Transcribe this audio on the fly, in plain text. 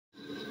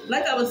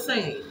Like I was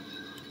saying,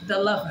 the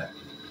lover.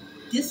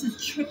 This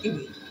is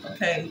trickery,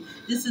 okay?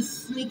 This is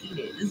sneaking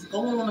it. This is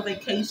going on a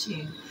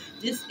vacation.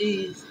 This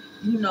is,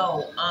 you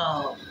know,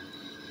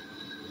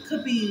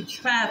 could be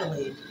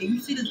traveling. And you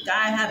see this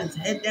guy have his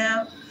head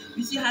down?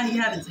 You see how he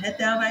have his head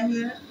down right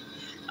here?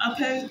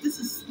 Okay, this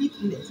is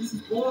sneakiness. This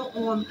is going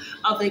on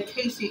a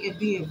vacation and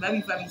being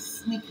very, very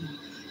sneaky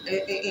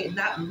and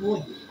not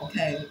loyal.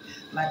 Okay,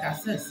 like I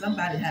said,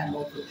 somebody had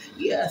no clue.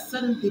 Yeah, a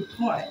sudden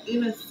depart,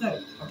 inner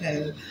search.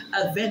 Okay,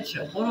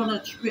 adventure, going on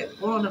a trip,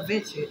 going on a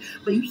venture.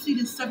 But you see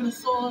this seven of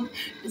swords.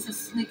 This is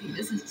sneaky.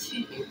 This is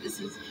cheating.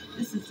 This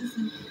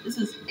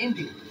is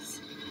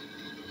endings.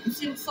 You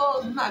see the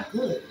swords is not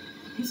good.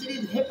 You see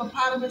these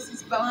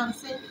hippopotamuses behind the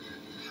scene.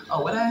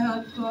 Oh, what the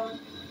hell you call it?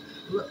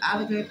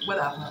 Alligator,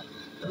 whatever.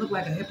 It looked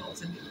like a hippo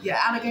to me. Yeah,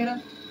 alligator.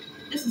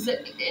 This is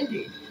it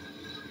ending.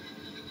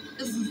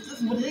 This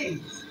is what it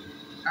is.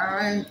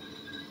 Alright.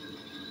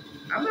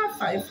 I'm not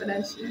fighting for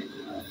that shit.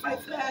 You know,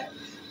 fight for that.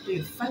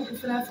 You're fighting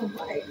for that for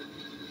what?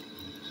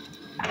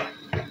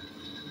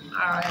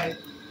 Alright.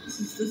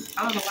 This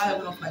I don't know why I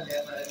went off like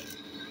that,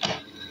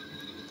 but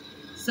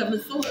Seven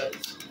of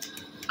Swords.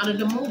 Under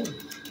the moon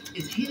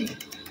is hidden.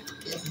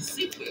 It's a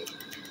secret.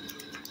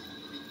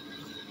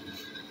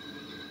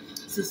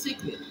 It's a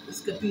secret. This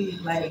could be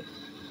like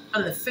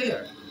an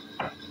affair.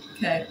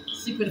 Okay?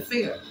 Secret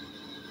affair.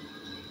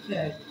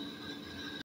 Okay?